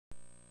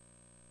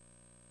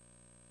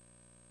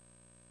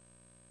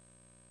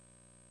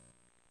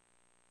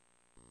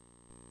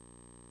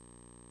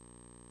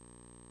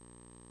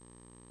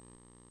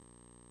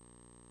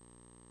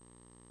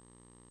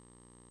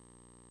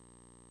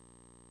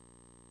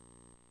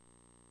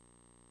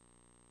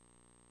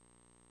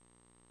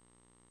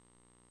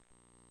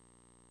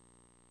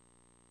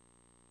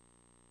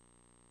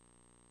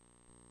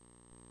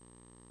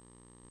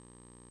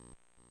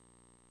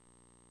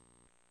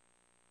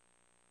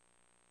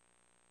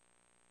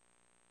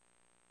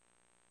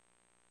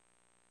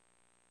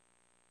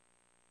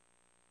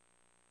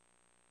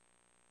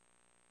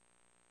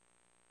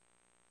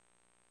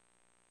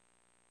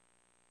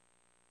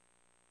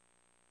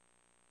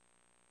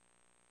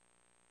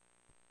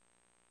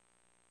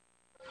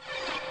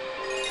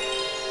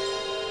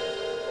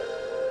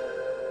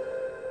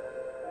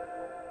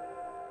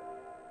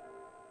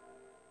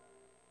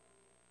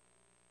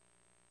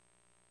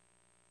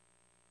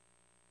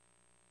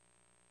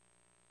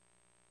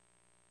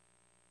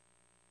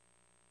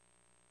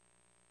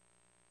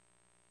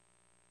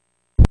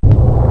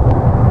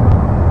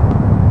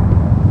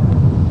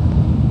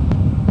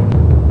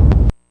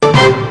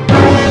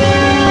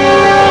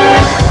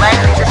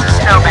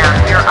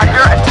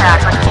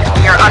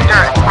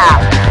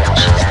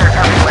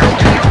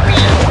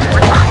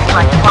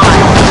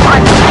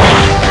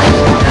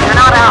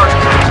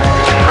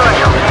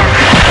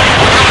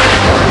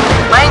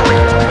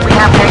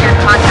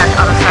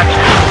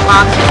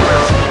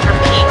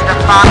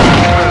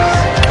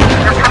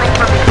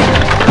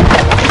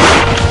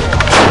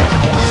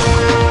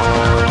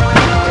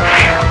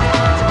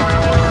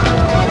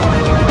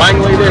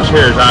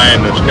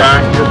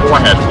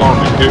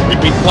coot.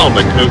 If you call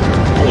me coot,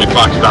 only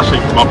foxes I see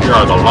from up here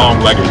are the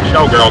long-legged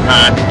showgirl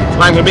kind.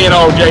 Like with me and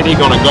old JD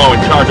gonna go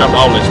and charge up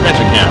all the expense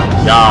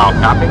account. Y'all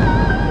copy?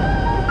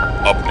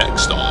 Up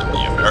next on the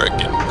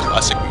American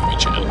Classic Movie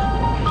Channel,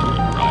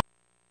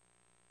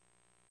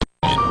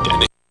 Brian and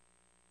Dennis.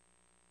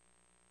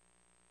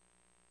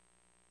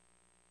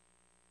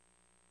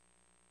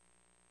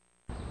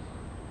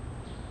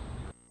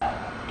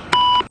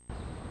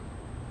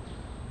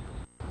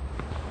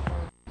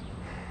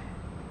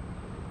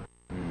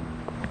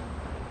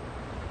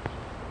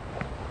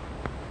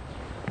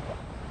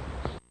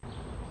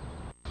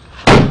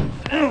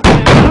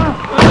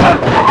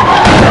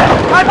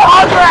 I'm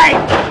hungry!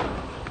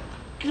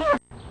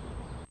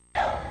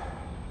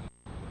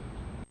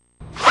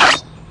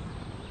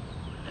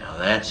 Now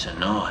that's a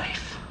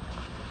knife.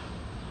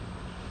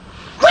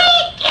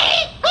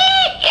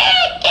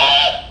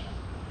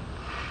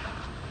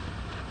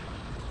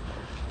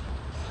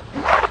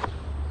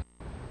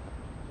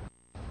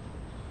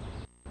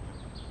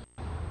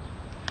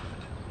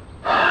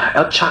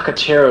 El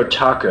Chocotero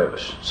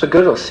tacos. So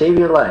good it'll save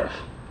your life.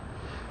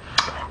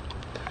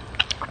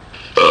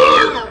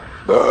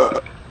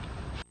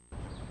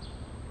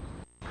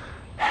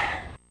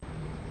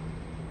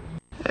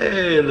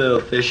 Hey,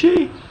 little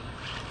fishy.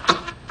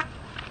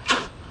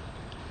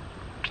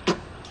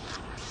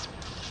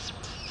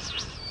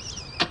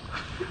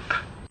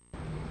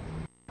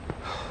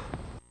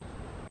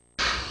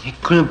 He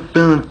couldn't have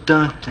been a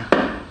doctor.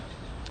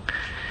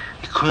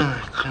 He couldn't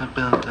have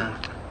been a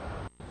doctor.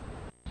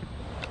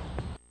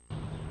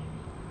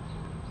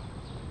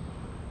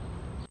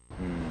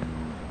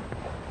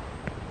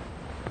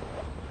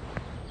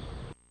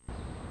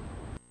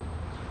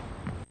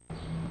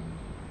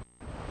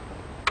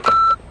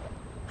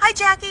 Hi,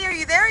 Jackie, are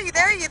you there? Are you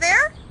there? Are you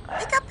there?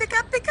 Pick up, pick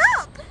up, pick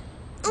up!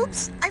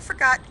 Oops, I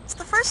forgot. It's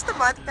the first of the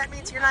month. That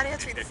means you're not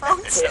answering the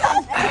phone.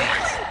 Stop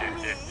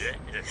me.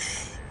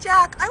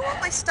 Jack, I want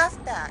my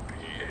stuff back.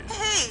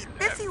 Hey,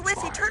 Biffy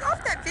Whiffy, turn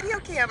off that video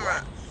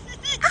camera.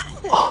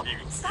 Ow!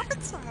 Stop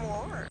it some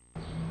more.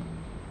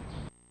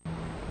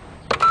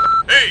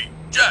 Hey,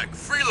 Jack,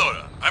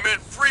 freeloader. I'm in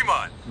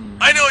Fremont.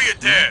 I know you're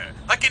there.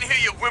 I can hear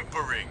you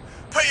whimpering.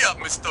 Pay up,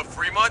 Mr.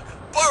 Fremont.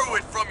 Borrow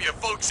it from your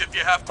folks if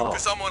you have to,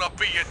 because I'm gonna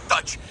be in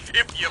touch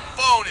if your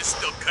phone is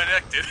still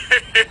connected.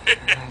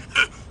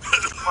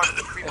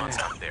 Fremont's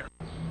out there.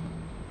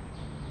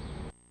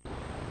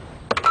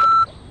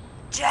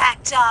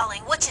 Jack,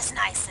 darling, which is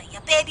nicer,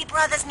 your baby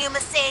brother's new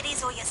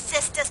Mercedes or your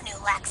sister's new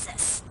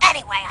Lexus?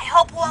 Anyway, I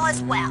hope all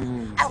is well.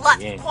 I love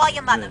you. Call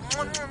your mother.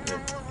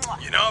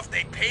 You know, if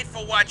they paid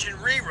for watching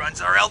reruns,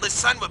 our eldest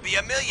son would be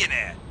a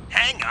millionaire.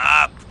 Hang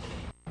up.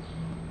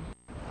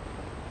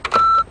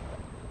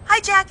 Hi,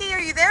 Jackie, are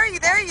you there? Are you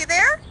there? Are you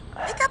there?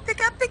 Pick up, pick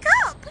up, pick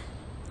up!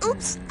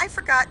 Oops, I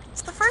forgot.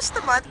 It's the first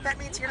of the month. That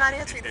means you're not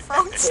answering the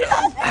phone.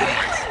 Stop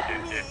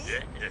me.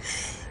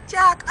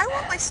 Jack, I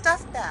want my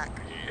stuff back.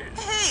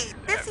 Hey,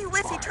 Biffy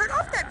Whiffy, turn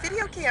off that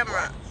video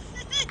camera.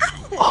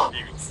 Ow!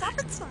 Stop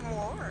it some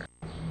more.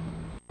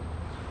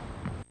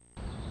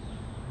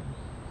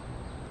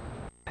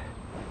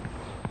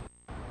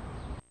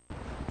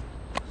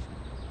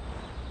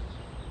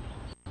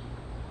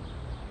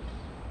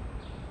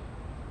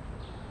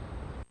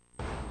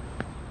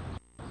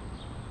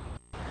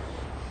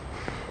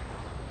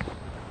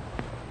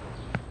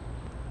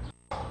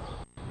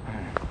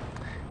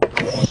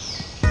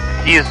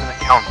 He is an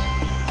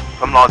accountant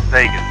from Las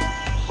Vegas.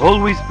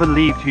 Always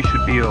believed he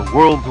should be a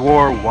World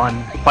War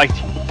I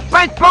fighting.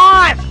 But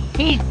boss,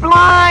 he's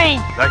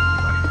blind! Exactly,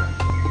 my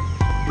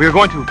friend. We are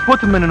going to put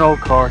him in an old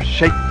car,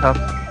 shaped up,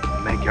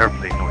 and make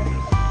airplane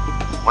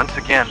noises. Once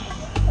again,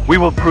 we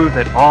will prove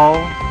that all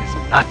is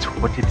not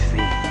what it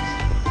seems.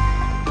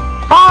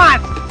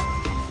 Boss!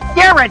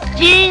 You're a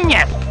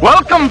genius!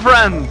 Welcome,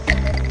 friends!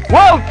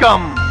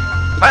 Welcome!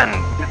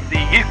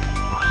 Fantasy.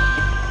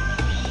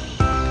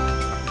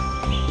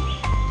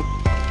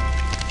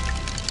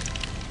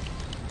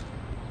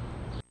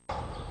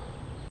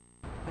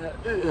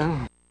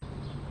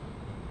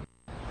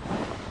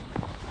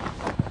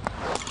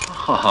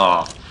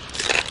 Oh,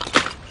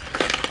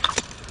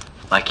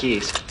 my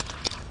keys.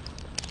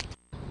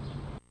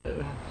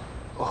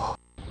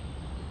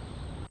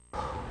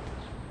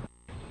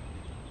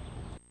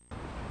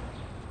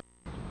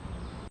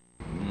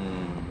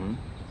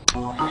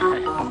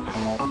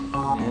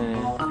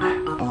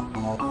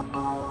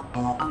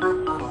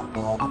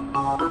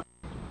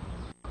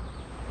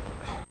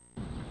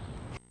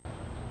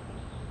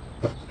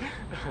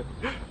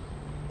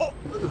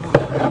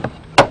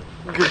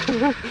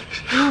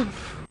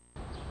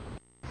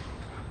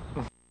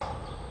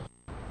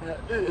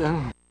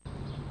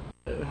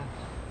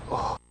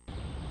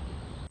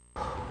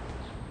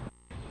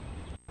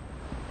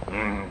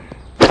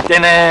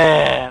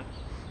 Dinner!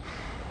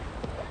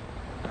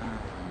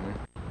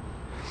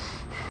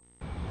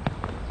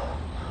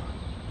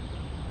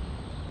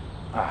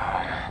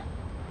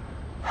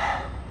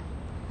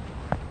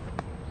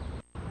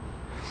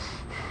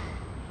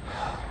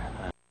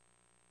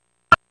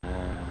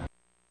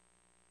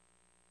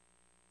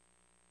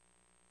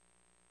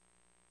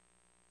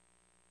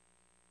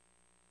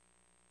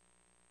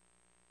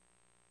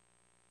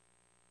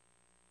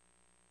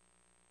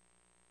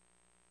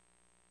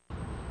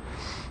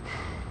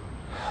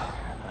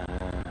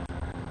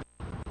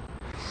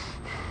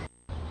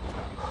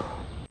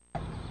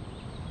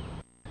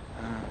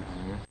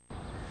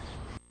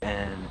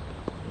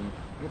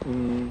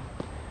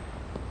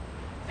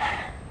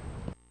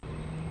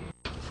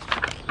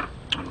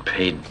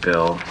 Unpaid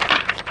bill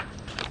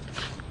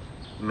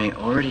may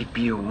already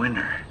be a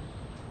winner.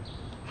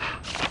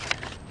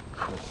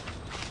 Cool.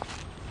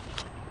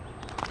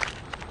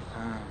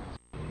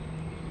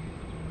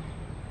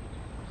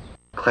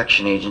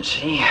 Collection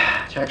agency.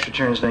 Tax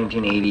returns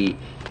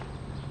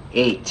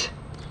 1988.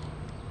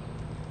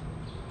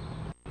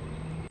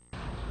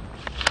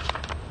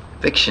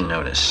 Eviction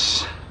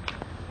notice.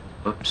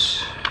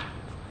 Whoops.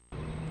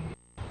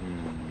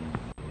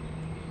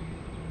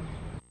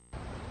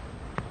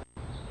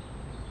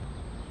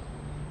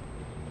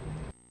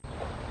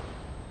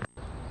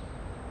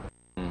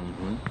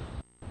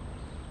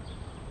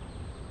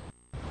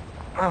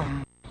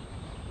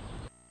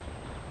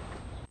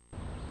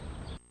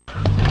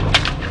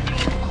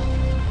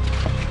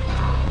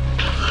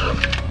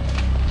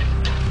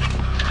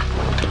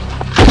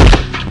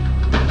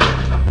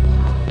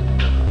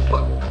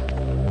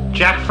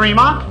 Jack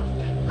Fremont?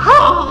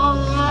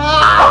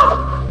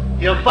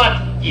 Your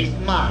butt is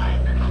mine.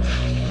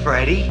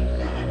 Freddy?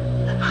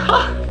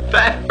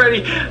 Fat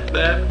Freddy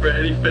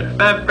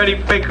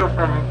Pickle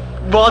from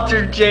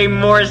Walter J.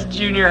 Morris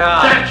Jr.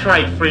 High. That's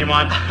right,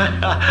 Fremont.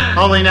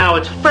 Only now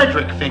it's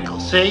Frederick Finkel,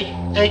 see?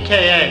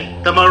 AKA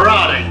the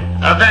Marauding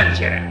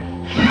Avenger.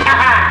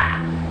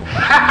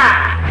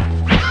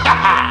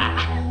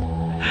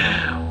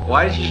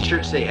 Why did your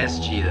shirt say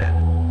SG then?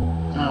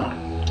 Oh,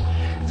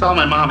 it's all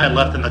my mom had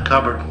left in the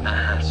cupboard.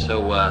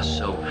 So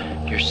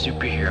you're a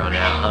superhero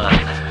now,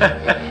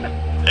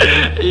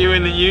 huh? Are you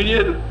in the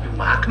Union? You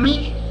mock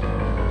me?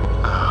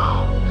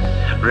 Oh,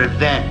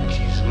 revenge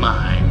is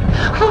mine.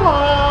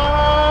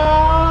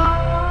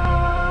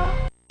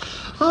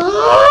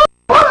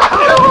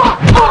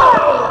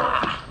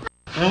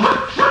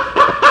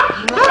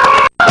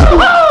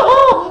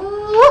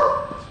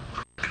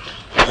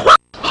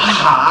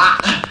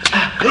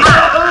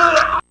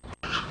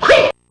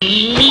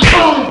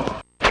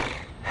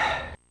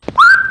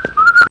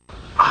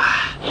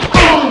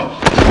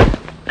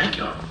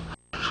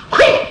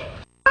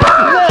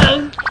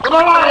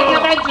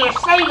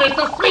 Savors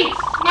the sweet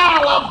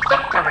smell of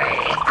victory.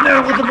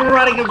 Never would the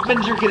marauding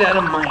Avenger get out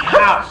of my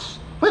house.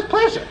 With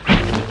pleasure.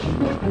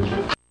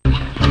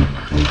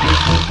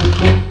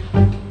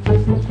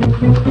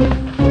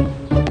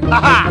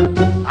 Haha!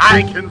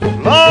 I can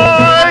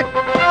fly!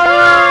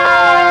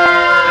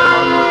 I'm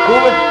on the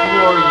bullet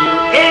floor, you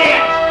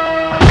idiot!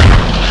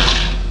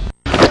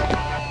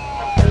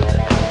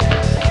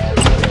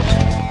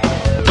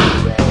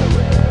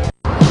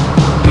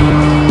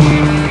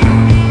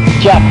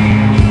 Jack,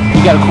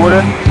 you got a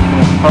quarter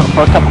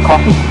for a cup of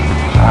coffee?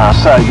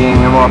 Sorry, gang,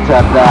 I'm all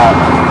tapped out.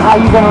 How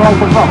you gonna write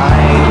the book? I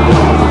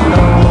don't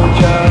know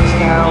just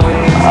how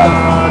it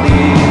started.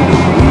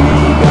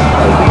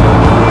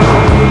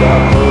 We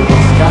got up the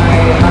sky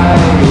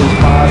high is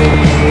party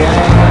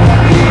and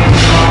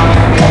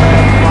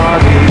it's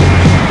party.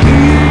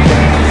 You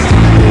can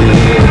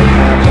see it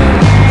happen.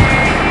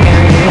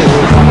 And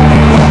it's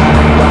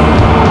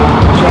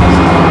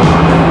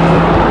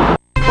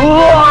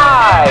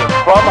live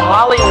from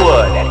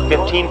Hollywood at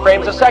 15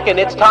 frames a second.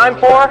 It's time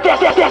for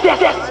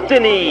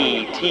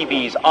Destiny,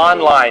 TV's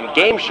online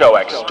game show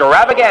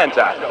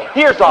extravaganza.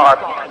 Here's our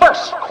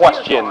first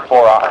question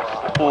for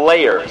our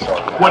players.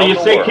 What do you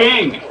say,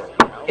 King?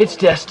 It's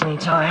Destiny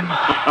time.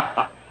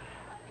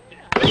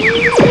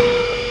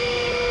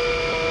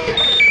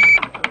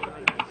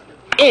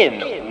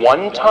 In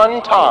One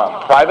Ton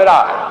Tom, Private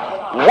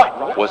Eye,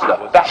 what was the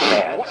fat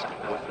man's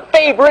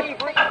favorite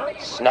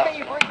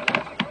snack?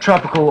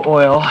 Tropical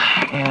oil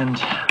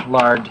and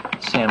lard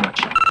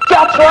sandwich.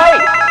 That's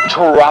right!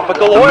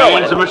 Tropical oil.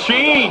 Man's a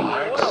machine!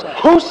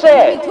 Who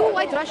said, Two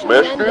white Russian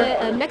Mister,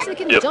 and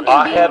Mexican if jumping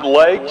I bean. had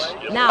legs,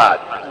 Now.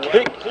 I'd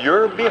kick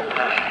your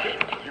behind?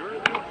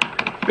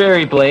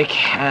 Barry Blake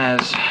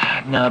as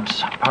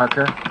Nubs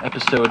Parker,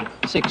 episode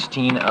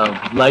 16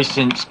 of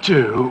License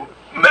to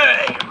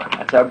Maim.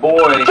 That's our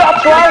boy.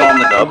 That's right! On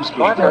the Nubs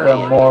What a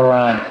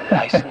moron.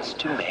 License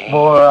to Maim.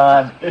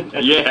 Moron.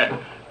 Yeah,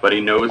 but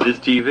he knows his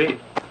TV.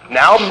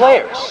 Now,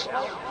 players,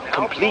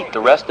 complete the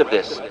rest of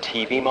this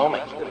TV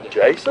moment.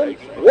 Jason,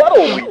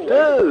 what'll we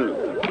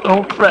do?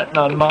 Don't fret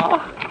none,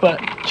 Ma. But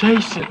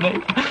Jason, they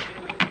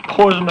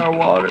poisoned our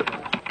water,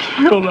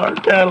 killed our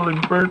cattle,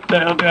 and burnt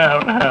down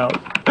our house.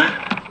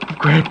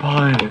 Great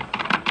pine.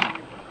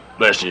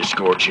 Let's just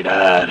scorch it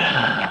hide.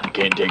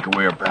 Can't take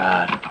away our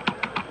pride.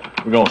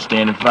 We're gonna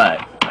stand and fight.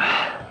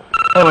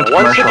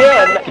 Once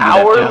again,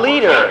 our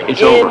leader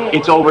It's in over.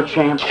 It's over,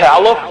 champ.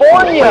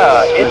 California.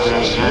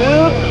 It's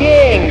Two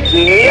Kings,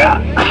 dude.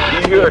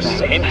 Be here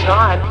same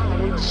time,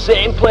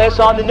 same place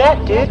on the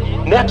net, dude.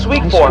 Next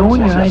week for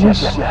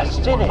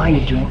Destiny. Buy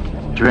you drink.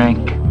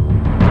 Drink.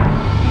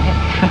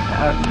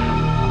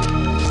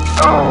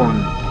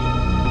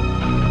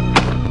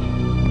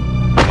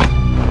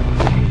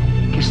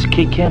 Guess the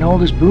kid can't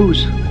hold his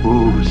booze.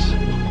 Booze.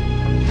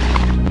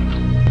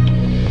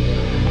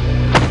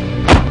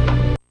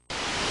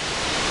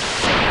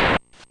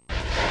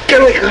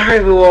 Kind of like a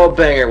Harvey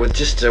Wallbanger with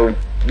just a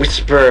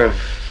whisper of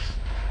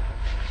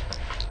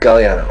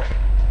Galliano.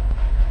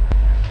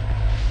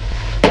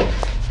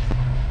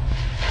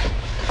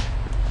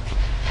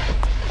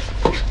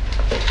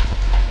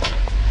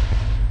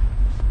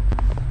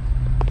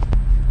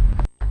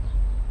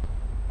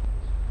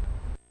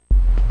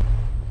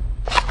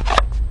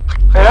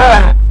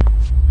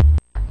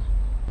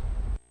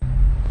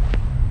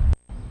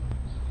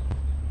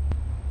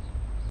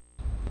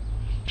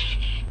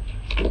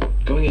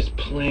 Going as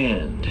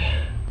planned.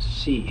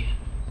 C.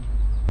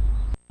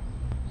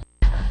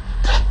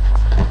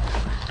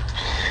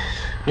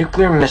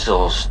 Nuclear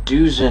missiles,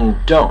 do's and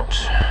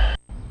don'ts.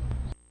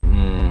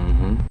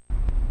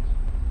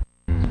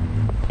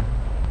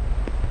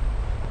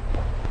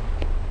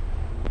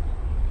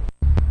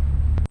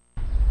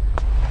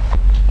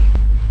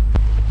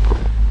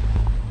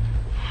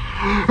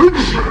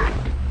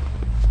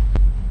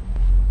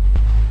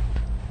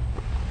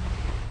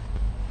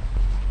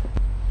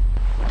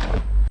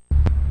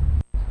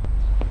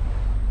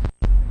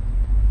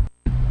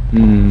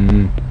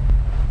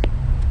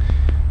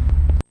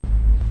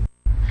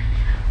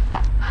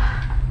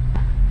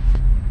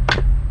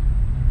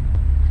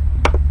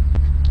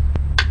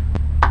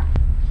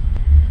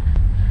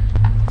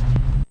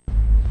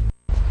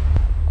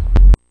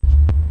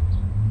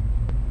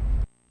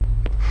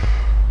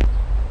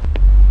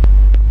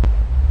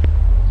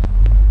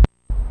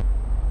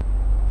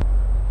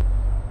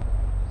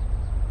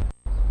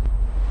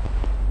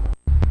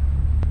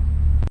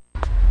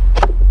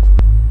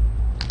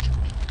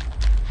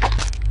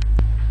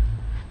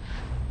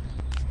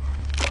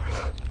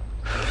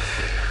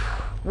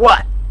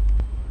 What?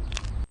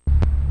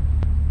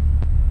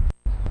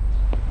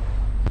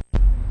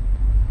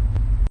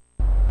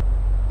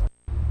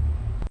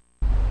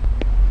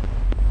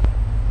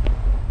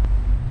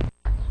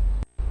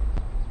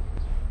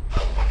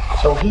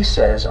 So he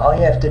says all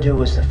you have to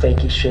do is the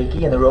fakey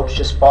shaky and the ropes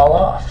just fall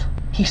off.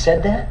 He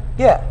said that?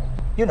 Yeah.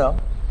 You know,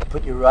 you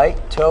put your right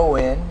toe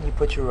in, you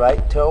put your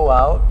right toe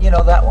out. You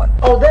know that one.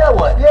 Oh, that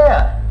one.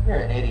 Yeah. You're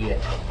an idiot.